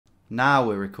Now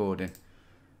we're recording.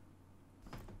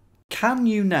 Can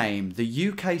you name the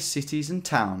UK cities and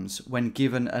towns when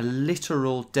given a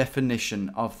literal definition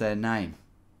of their name?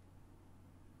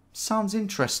 Sounds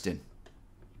interesting.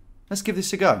 Let's give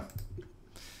this a go.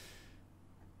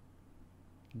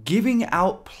 Giving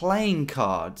out playing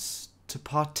cards to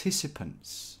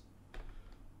participants.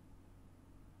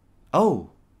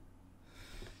 Oh.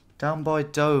 Down by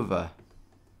Dover.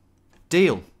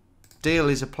 Deal. Deal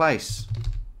is a place.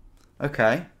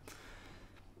 Okay.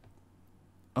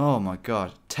 Oh my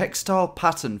god. Textile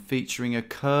pattern featuring a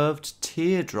curved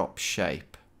teardrop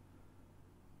shape.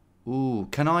 Ooh,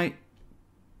 can I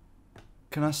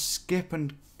skip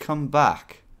and come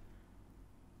back?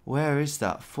 Where is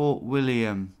that? Fort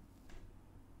William.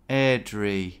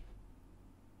 Airdrie.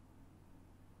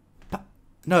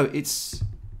 No, it's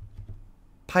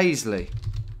Paisley.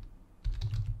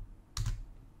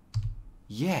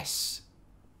 Yes.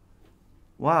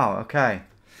 Wow, okay.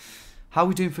 How are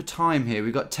we doing for time here?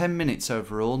 We've got 10 minutes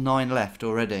overall, 9 left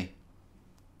already.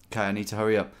 Okay, I need to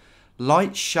hurry up.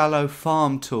 Light, shallow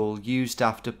farm tool used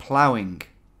after ploughing.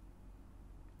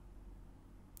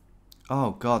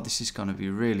 Oh god, this is going to be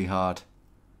really hard.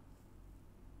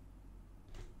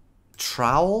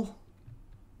 Trowel?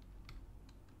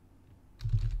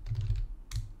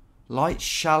 Light,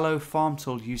 shallow farm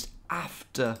tool used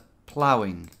after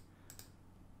ploughing.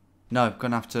 No,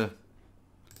 going to have to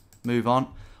move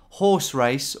on. Horse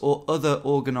race or other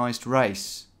organised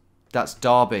race. That's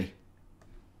Derby.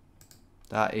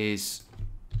 That is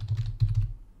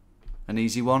an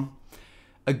easy one.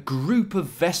 A group of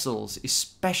vessels,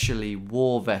 especially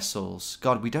war vessels.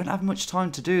 God, we don't have much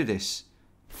time to do this.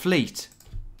 Fleet.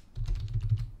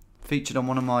 Featured on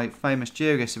one of my famous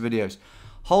GeoGuessr videos.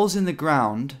 Holes in the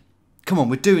ground. Come on,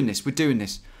 we're doing this. We're doing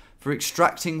this. For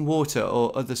extracting water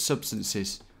or other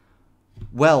substances.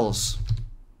 Wells.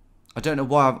 I don't know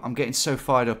why I'm getting so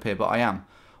fired up here, but I am.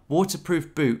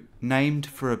 Waterproof boot named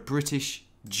for a British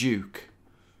Duke.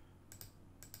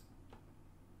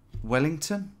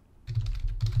 Wellington?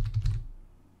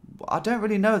 I don't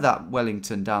really know that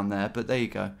Wellington down there, but there you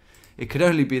go. It could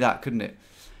only be that, couldn't it?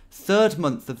 Third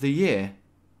month of the year.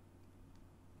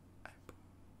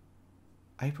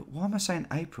 April. Why am I saying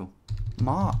April?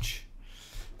 March.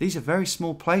 These are very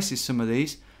small places, some of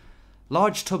these.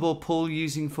 Large tub or pool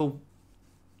used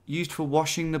for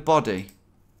washing the body.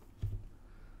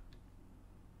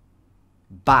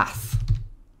 Bath.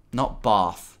 Not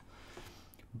bath.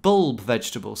 Bulb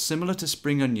vegetable, similar to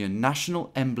spring onion,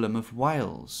 national emblem of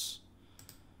Wales.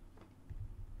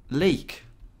 Leek.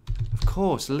 Of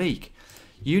course, leek.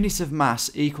 Unit of mass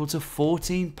equal to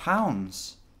 14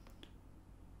 pounds.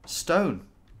 Stone.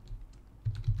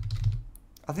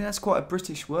 I think that's quite a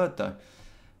British word though.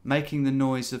 Making the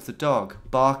noise of the dog.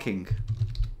 Barking.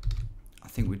 I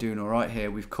think we're doing alright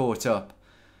here. We've caught up.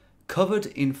 Covered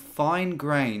in fine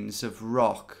grains of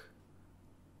rock.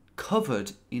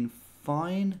 Covered in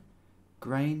fine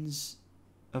grains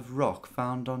of rock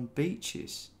found on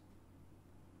beaches.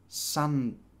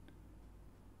 Sand.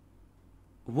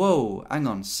 Whoa, hang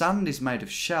on. Sand is made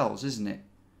of shells, isn't it?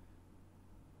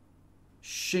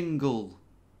 Shingle.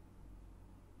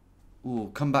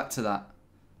 Ooh, come back to that.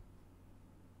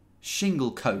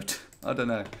 Shingle coat. I don't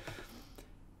know.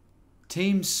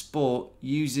 Team sport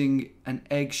using an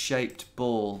egg-shaped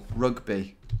ball.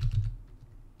 Rugby.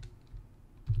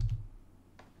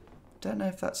 Don't know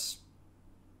if that's...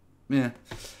 Yeah.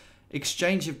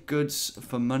 Exchange of goods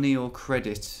for money or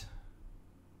credit.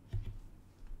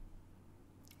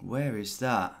 Where is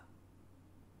that?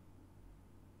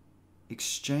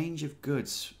 Exchange of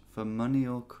goods for money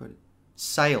or credit.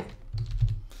 Sale.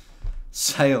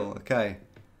 Sale, okay.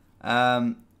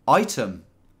 Item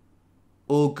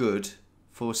or good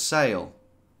for sale.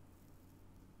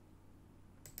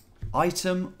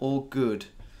 Item or good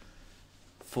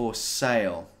for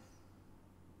sale.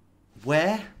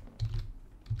 Where?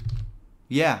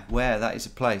 Yeah, where, that is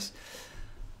a place.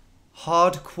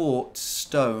 Hard quartz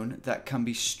stone that can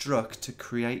be struck to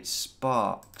create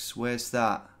sparks. Where's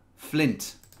that?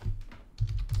 Flint.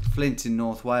 Flint in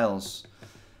North Wales.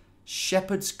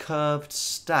 Shepherd's curved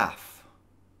staff.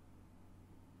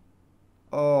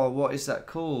 Oh, what is that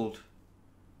called?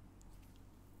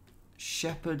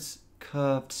 Shepherd's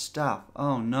curved staff.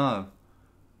 Oh no.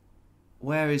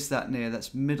 Where is that near? That's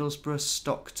Middlesbrough,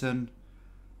 Stockton,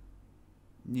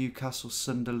 Newcastle,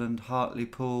 Sunderland,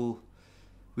 Hartlepool.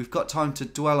 We've got time to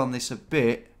dwell on this a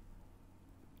bit,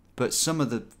 but some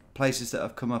of the places that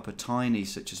have come up are tiny,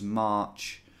 such as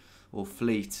March or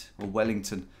Fleet or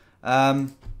Wellington.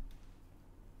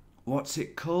 What's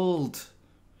it called?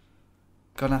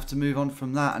 Gonna have to move on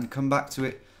from that and come back to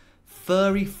it.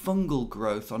 Furry fungal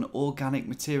growth on organic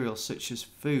materials such as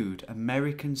food.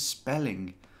 American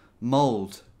spelling.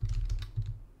 Mold.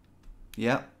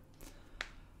 Yep.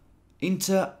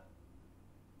 Enter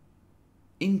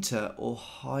or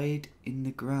hide in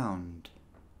the ground.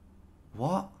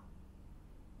 What?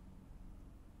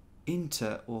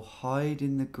 Enter or hide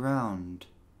in the ground.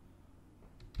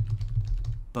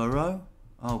 Burrow?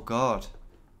 Oh God.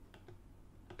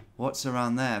 What's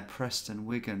around there? Preston,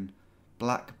 Wigan,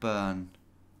 Blackburn.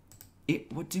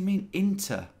 What do you mean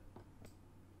enter?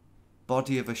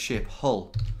 Body of a ship.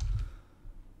 Hull.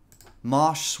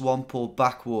 Marsh, swamp or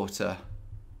backwater.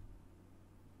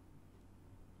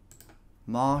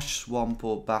 Marsh, swamp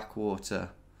or backwater.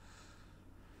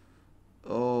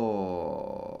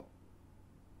 Oh.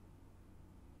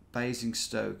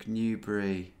 Basingstoke,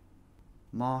 Newbury.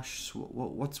 Marsh,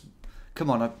 what's... Come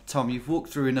on, Tom, you've walked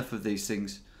through enough of these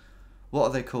things. What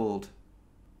are they called?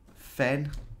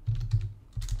 Fen?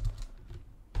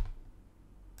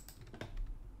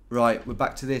 Right, we're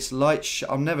back to this.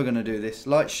 I'm never going to do this.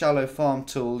 Light shallow farm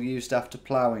tool used after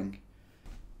ploughing.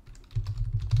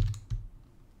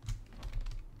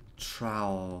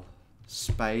 Trowel.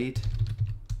 Spade.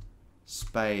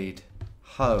 Spade.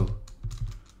 Hoe.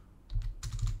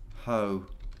 Hoe.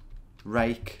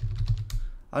 Rake.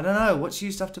 I don't know. What's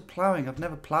used after ploughing? I've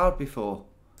never ploughed before.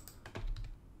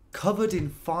 Covered in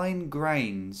fine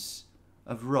grains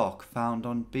of rock found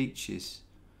on beaches.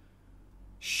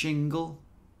 Shingle.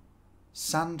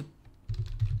 Sandback.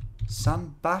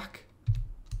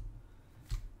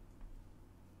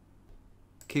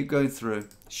 Keep going through.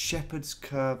 Shepherd's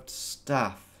curved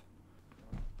staff.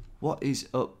 What is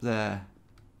up there?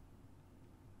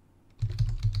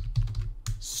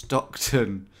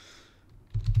 Stockton.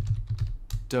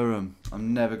 Durham.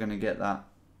 I'm never going to get that.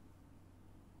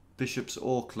 Bishop's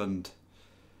Auckland.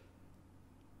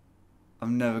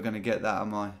 I'm never going to get that,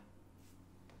 am I?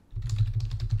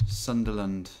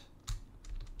 Sunderland.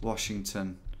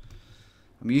 Washington.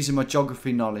 I'm using my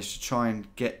geography knowledge to try and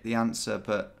get the answer,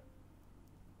 but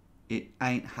it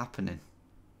ain't happening.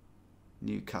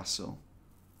 Newcastle.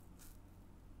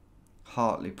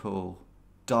 Hartlepool.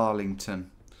 Darlington.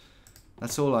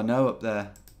 That's all I know up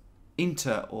there.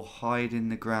 Enter or hide in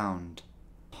the ground.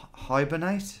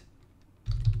 Hibernate?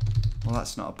 Well,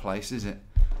 that's not a place, is it?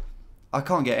 I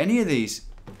can't get any of these.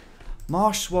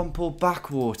 Marsh, swamp or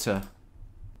backwater.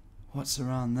 What's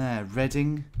around there?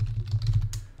 Reading.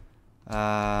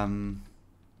 Abingdon,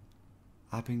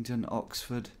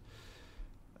 Oxford.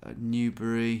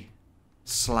 Newbury.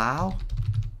 Slough?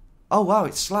 Oh wow,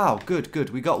 it's Slough. Good, good.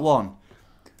 We got one.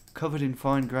 Covered in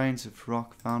fine grains of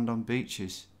rock found on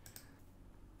beaches.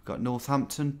 We've got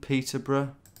Northampton,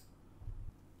 Peterborough.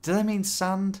 Do they mean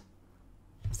sand?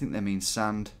 I think they mean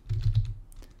sand.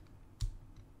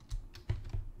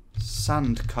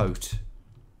 Sandcoat.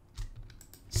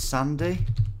 Sandy?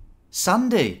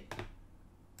 Sandy!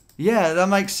 Yeah, that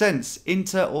makes sense.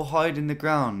 Enter or hide in the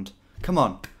ground. Come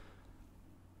on.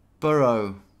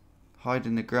 Burrow. Hide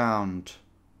in the ground.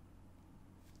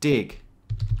 Dig.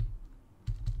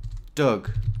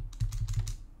 Dug.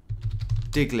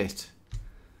 Diglet.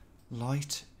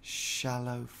 Light,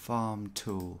 shallow farm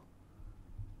tool.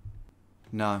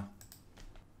 No.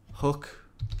 Hook.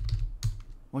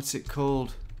 What's it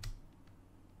called?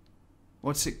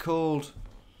 What's it called?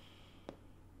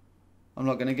 I'm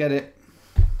not going to get it.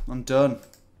 I'm done.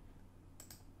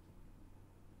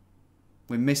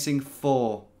 We're missing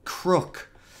 4. Crook.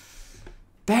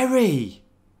 Berry.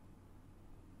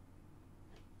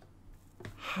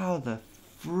 How the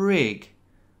frig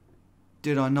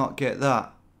did I not get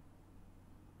that?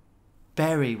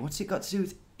 Berry. What's it got to do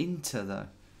with inter though?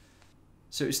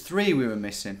 So it was 3 we were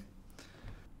missing.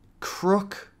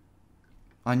 Crook.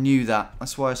 I knew that.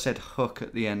 That's why I said hook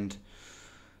at the end.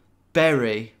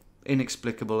 Berry.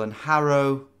 Inexplicable. And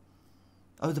harrow.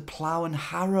 Oh, the plough and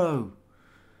harrow.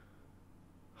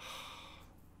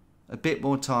 A bit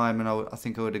more time and I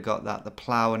think I would have got that. The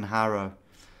plough and harrow.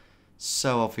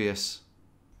 So obvious.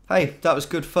 Hey, that was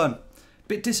good fun.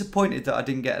 Bit disappointed that I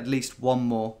didn't get at least one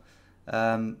more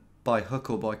by hook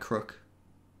or by crook.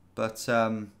 But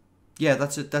yeah,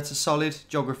 that's a solid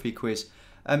geography quiz.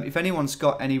 If anyone's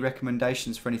got any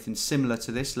recommendations for anything similar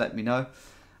to this, let me know.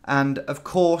 And of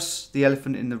course, the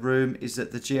elephant in the room is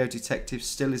that the geodetective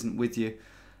still isn't with you.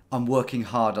 I'm working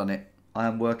hard on it. I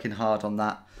am working hard on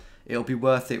that. It'll be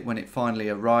worth it when it finally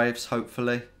arrives,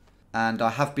 hopefully. And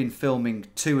I have been filming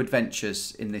 2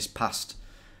 adventures in this past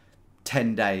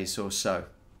 10 days or so,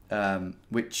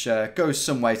 which goes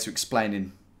some way to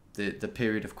explaining the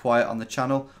period of quiet on the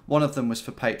channel. One of them was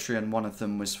for Patreon, one of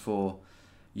them was for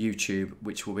YouTube,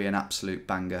 which will be an absolute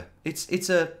banger. It's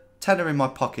a tenner in my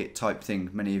pocket type thing,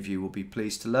 many of you will be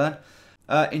pleased to learn.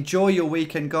 Enjoy your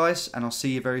weekend, guys, and I'll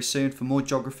see you very soon for more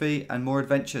geography and more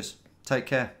adventures. Take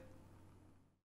care.